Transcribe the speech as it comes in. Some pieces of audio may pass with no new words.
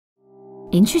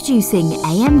Introducing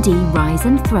AMD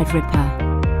Ryzen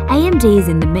Threadripper. AMD is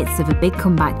in the midst of a big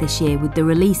comeback this year with the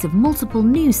release of multiple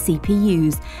new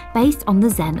CPUs based on the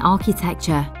Zen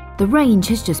architecture. The range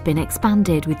has just been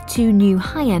expanded with two new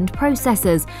high-end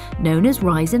processors known as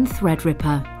Ryzen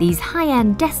Threadripper. These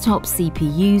high-end desktop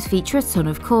CPUs feature a ton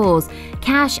of cores,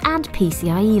 cache and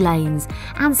PCIe lanes,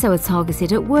 and so are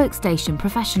targeted at workstation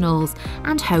professionals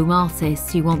and home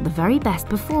artists who want the very best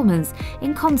performance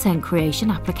in content creation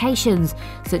applications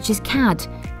such as CAD,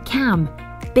 CAM,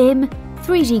 BIM,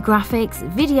 3D graphics,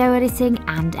 video editing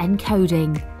and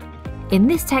encoding. In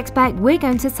this tech spec, we're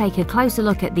going to take a closer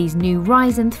look at these new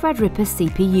Ryzen Threadripper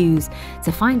CPUs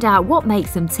to find out what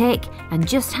makes them tick and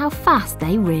just how fast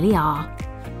they really are.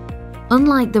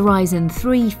 Unlike the Ryzen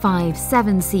 3, 5,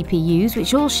 7 CPUs,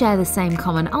 which all share the same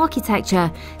common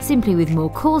architecture, simply with more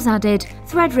cores added,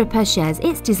 Threadripper shares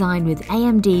its design with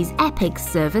AMD's EPYC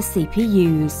server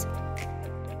CPUs.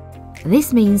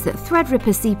 This means that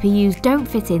Threadripper CPUs don't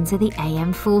fit into the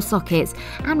AM4 sockets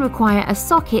and require a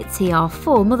socket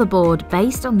TR4 motherboard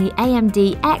based on the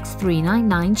AMD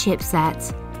X399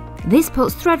 chipset. This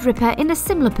puts Threadripper in a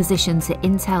similar position to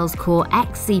Intel's Core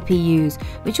X CPUs,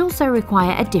 which also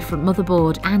require a different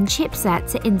motherboard and chipset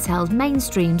to Intel's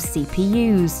mainstream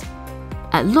CPUs.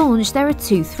 At launch, there are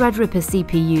two Threadripper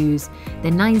CPUs,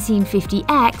 the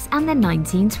 1950X and the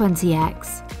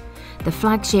 1920X. The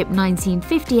flagship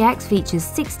 1950X features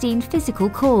 16 physical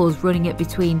cores running at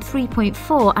between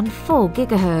 3.4 and 4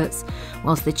 GHz,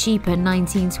 whilst the cheaper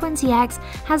 1920X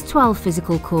has 12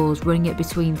 physical cores running at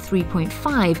between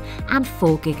 3.5 and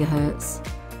 4 GHz.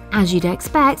 As you'd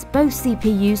expect, both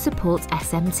CPUs support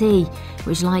SMT,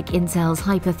 which like Intel's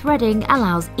hyper-threading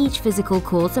allows each physical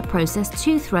core to process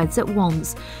two threads at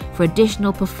once for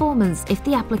additional performance if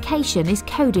the application is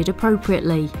coded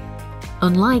appropriately.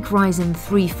 Unlike Ryzen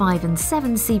 3, 5 and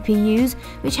 7 CPUs,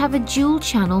 which have a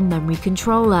dual-channel memory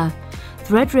controller,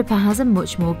 Threadripper has a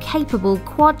much more capable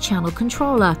quad-channel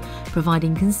controller,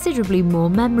 providing considerably more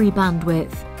memory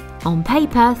bandwidth. On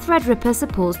paper, Threadripper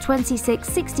supports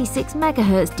 2666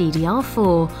 MHz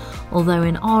DDR4, although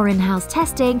in our in-house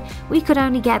testing, we could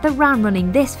only get the RAM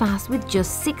running this fast with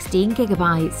just 16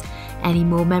 GB. Any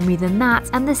more memory than that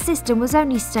and the system was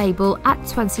only stable at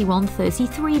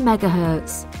 2133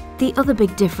 MHz. The other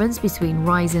big difference between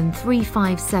Ryzen 3,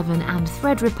 5, 7 and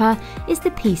Threadripper is the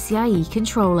PCIe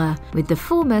controller, with the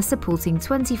former supporting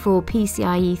 24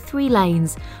 PCIe 3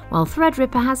 lanes, while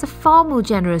Threadripper has a far more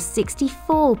generous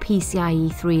 64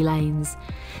 PCIe 3 lanes.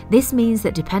 This means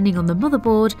that depending on the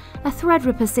motherboard, a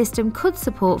Threadripper system could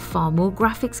support far more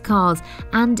graphics cards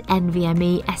and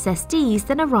NVMe SSDs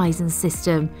than a Ryzen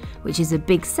system, which is a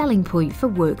big selling point for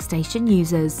workstation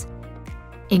users.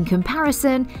 In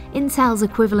comparison, Intel's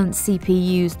equivalent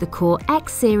CPUs, the Core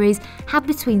X series, have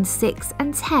between 6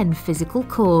 and 10 physical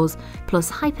cores, plus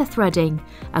hyper-threading,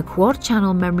 a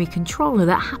quad-channel memory controller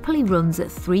that happily runs at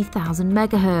 3000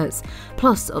 MHz,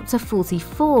 plus up to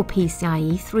 44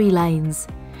 PCIe 3 lanes.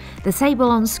 The table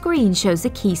on screen shows the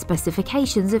key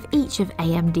specifications of each of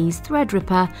AMD's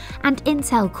Threadripper and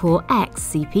Intel Core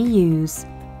X CPUs.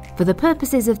 For the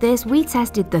purposes of this, we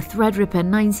tested the Threadripper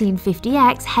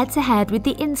 1950X head-to-head with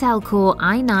the Intel Core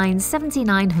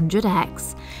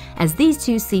i9-7900X, as these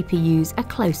two CPUs are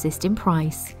closest in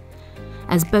price.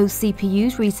 As both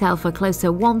CPUs retail for close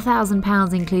to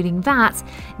 £1,000 including VAT,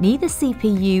 neither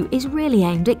CPU is really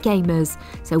aimed at gamers,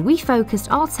 so we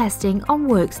focused our testing on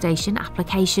workstation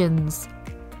applications.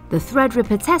 The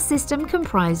Threadripper test system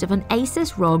comprised of an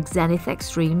Asus ROG Zenith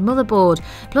Extreme motherboard,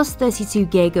 plus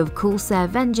 32GB of Corsair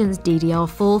Vengeance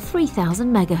DDR4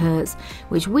 3000 MHz,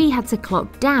 which we had to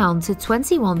clock down to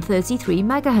 2133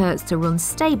 MHz to run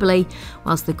stably,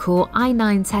 whilst the Core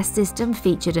i9 test system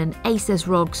featured an Asus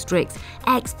ROG Strix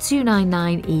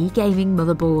X299E gaming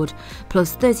motherboard,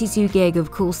 plus 32GB of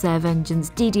Corsair Vengeance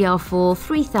DDR4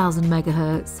 3000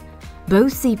 MHz.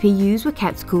 Both CPUs were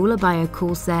kept cooler by a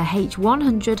Corsair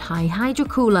H100 high hydro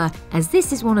cooler, as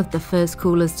this is one of the first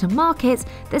coolers to market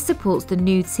that supports the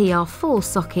new TR4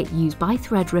 socket used by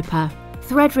Threadripper.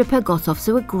 Threadripper got off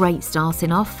to a great start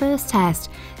in our first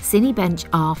test, Cinebench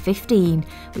R15,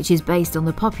 which is based on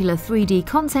the popular 3D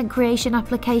content creation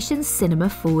application Cinema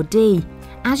 4D.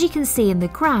 As you can see in the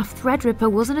graph,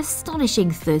 Threadripper was an astonishing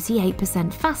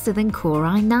 38% faster than Core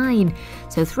i9,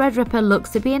 so Threadripper looks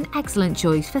to be an excellent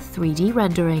choice for 3D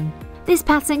rendering. This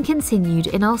pattern continued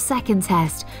in our second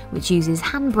test, which uses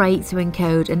Handbrake to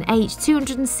encode an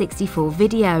H264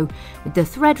 video, with the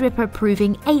Threadripper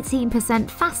proving 18%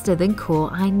 faster than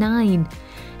Core i9.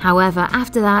 However,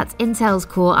 after that, Intel's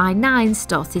Core i9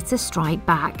 started to strike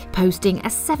back, posting a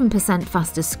 7%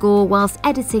 faster score whilst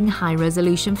editing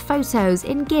high-resolution photos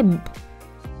in GIMP.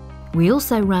 We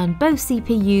also ran both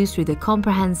CPUs through the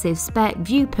comprehensive spec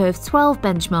ViewPerf 12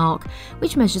 benchmark,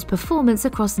 which measures performance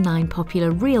across 9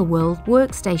 popular real-world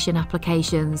workstation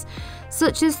applications,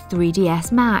 such as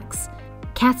 3ds Max,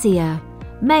 CATIA,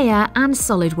 Maya and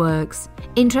Solidworks.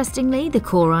 Interestingly, the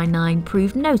Core i9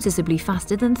 proved noticeably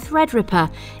faster than Threadripper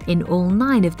in all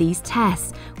 9 of these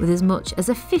tests, with as much as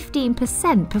a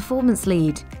 15% performance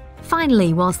lead.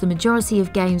 Finally, whilst the majority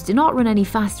of games do not run any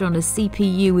faster on a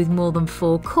CPU with more than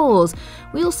 4 cores,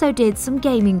 we also did some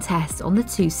gaming tests on the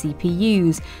 2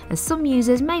 CPUs, as some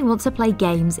users may want to play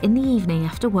games in the evening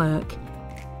after work.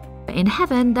 In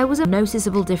Heaven, there was a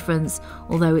noticeable difference,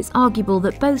 although it's arguable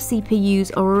that both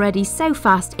CPUs are already so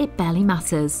fast it barely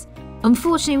matters.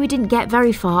 Unfortunately, we didn't get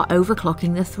very far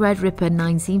overclocking the Threadripper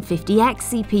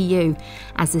 1920X CPU,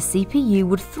 as the CPU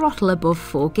would throttle above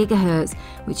 4 GHz,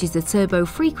 which is the turbo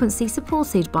frequency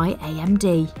supported by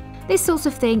AMD. This sort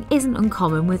of thing isn't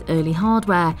uncommon with early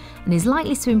hardware and is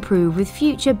likely to improve with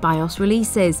future BIOS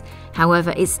releases.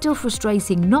 However, it's still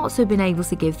frustrating not to have been able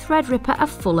to give Threadripper a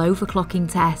full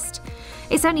overclocking test.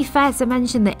 It's only fair to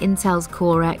mention that Intel's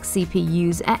Core X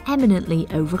CPUs are eminently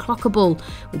overclockable,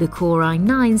 with the Core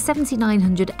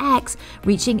i9-7900X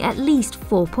reaching at least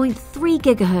 4.3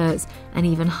 GHz and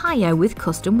even higher with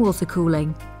custom water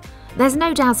cooling. There's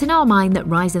no doubt in our mind that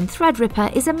Ryzen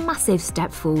Threadripper is a massive step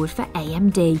forward for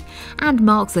AMD and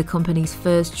marks the company's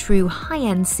first true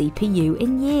high-end CPU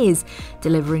in years,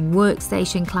 delivering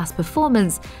workstation-class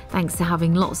performance thanks to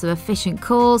having lots of efficient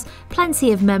cores,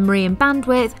 plenty of memory and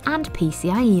bandwidth, and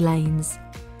PCIe lanes.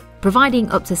 Providing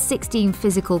up to 16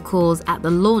 physical cores at the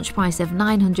launch price of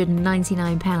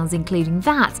 £999 including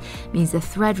VAT means the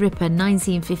Threadripper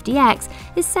 1920X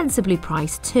is sensibly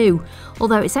priced too,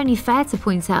 although it's only fair to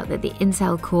point out that the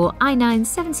Intel Core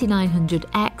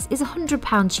i9-7900X is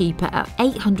 £100 cheaper at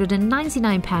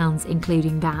 £899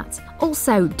 including VAT.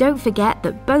 Also, don't forget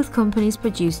that both companies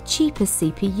produce cheaper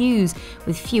CPUs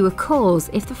with fewer cores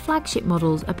if the flagship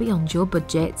models are beyond your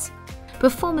budget.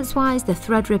 Performance-wise, the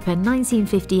Threadripper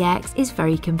 1920X is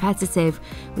very competitive,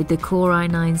 with the Core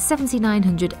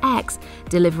i9-7900X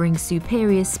delivering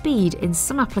superior speed in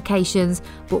some applications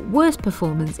but worse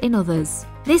performance in others.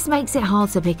 This makes it hard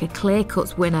to pick a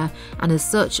clear-cut winner, and as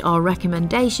such our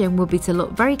recommendation would be to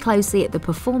look very closely at the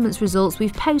performance results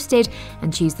we've posted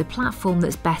and choose the platform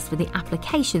that's best for the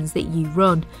applications that you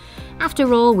run.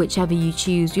 After all, whichever you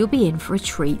choose, you'll be in for a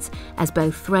treat, as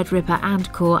both Threadripper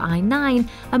and Core i9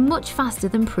 are much faster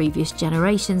than previous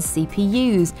generation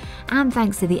CPUs, and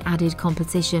thanks to the added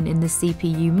competition in the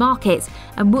CPU market,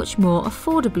 are much more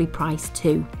affordably priced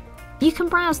too. You can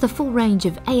browse the full range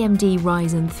of AMD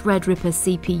Ryzen Threadripper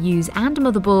CPUs and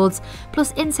motherboards,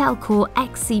 plus Intel Core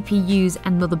X CPUs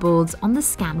and motherboards on the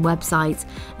Scan website,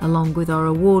 along with our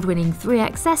award-winning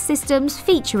 3XS systems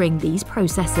featuring these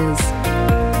processors.